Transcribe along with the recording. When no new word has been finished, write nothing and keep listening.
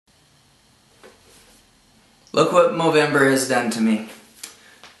Look what Movember has done to me.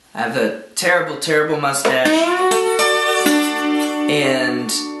 I have a terrible, terrible mustache, and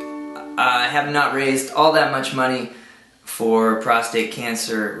I have not raised all that much money for prostate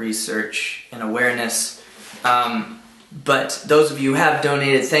cancer research and awareness. But those of you who have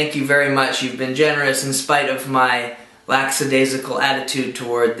donated, thank you very much. You've been generous in spite of my lackadaisical attitude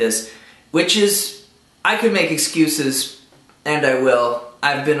toward this, which is, I could make excuses, and I will.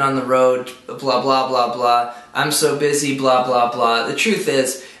 I've been on the road, blah, blah, blah, blah. I'm so busy, blah, blah, blah. The truth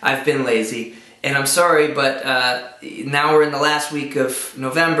is, I've been lazy, and I'm sorry, but now we're in the last week of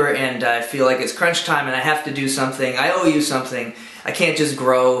November, and I feel like it's crunch time, and I have to do something. I owe you something. I can't just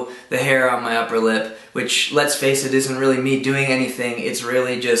grow the hair on my upper lip, which, let's face it, isn't really me doing anything. It's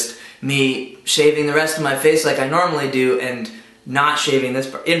really just me shaving the rest of my face like I normally do, and not shaving this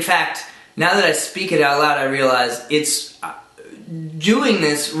part. In fact, now that I speak it out loud, I realize it's... doing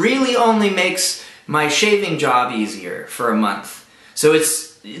this really only makes my shaving job easier for a month. So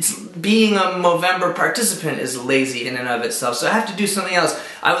it's being a Movember participant is lazy in and of itself, so I have to do something else.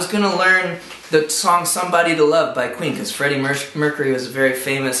 I was going to learn the song Somebody to Love by Queen, because Freddie Mercury was a very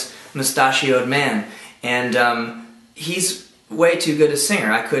famous mustachioed man, and he's way too good a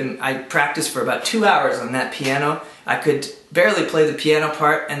singer. I practiced for about 2 hours on that piano. I could barely play the piano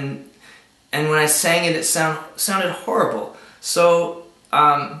part, and when I sang it, it sounded horrible. So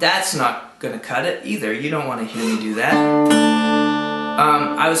that's not going to cut it either. You don't want to hear me do that.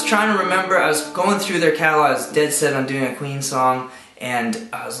 I was trying to remember, I was going through their catalog, I was dead set on doing a Queen song, and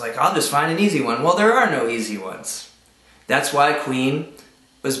I was like, I'll just find an easy one. Well, there are no easy ones. That's why Queen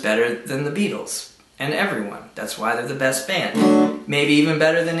was better than the Beatles, and everyone. That's why they're the best band. Maybe even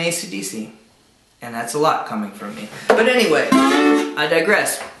better than AC/DC. And that's a lot coming from me. But anyway, I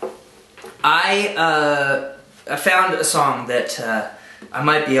digress. I found a song that I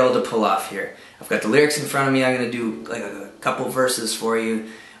might be able to pull off here. I've got the lyrics in front of me. I'm going to do like a couple verses for you.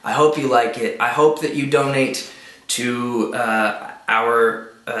 I hope you like it. I hope that you donate to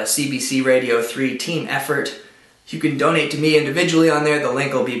our CBC Radio 3 team effort. You can donate to me individually on there. The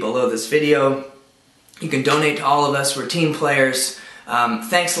link will be below this video. You can donate to all of us. We're team players.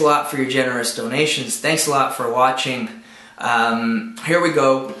 Thanks a lot for your generous donations. Thanks a lot for watching. Here we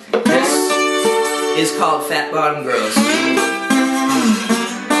go. This is called Fat Bottom Girls.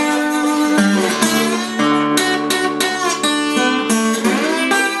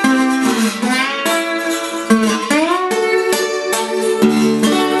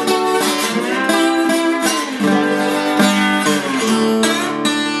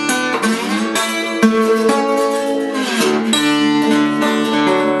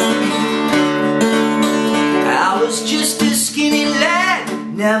 I was just a skinny lad,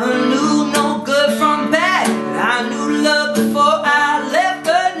 never knew no good from bad. I knew love before I left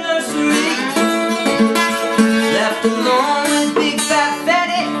the nursery. Left alone with big fat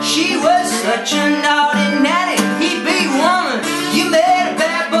Fanny, she was such a naughty nanny. He beat woman, you made a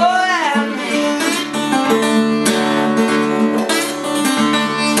bad boy out of me.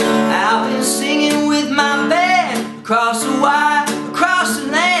 I've been singing with my band across the wire, across the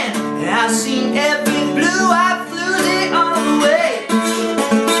land, and I've seen every blue-eyed floozy on the way.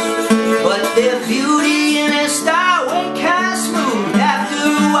 But their beauty and their style went kinda smooth after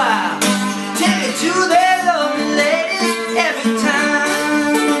a while. Take it to their lovely ladies every time.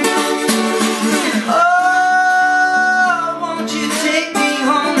 Oh, won't you take me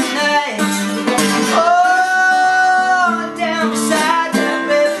home tonight? Oh, down beside that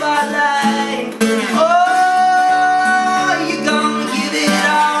red light. Oh, you're gonna give it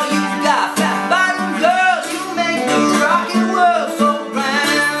all you got. Fat bottom girls, you make the rockin' world go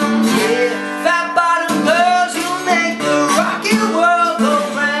round. Yeah, fat bottom girls, you make the rockin' world go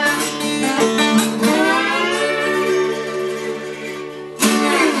round.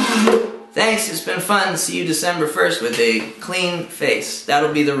 Thanks, it's been fun. See you December 1st with a clean face.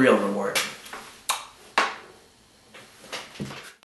 That'll be the real reward.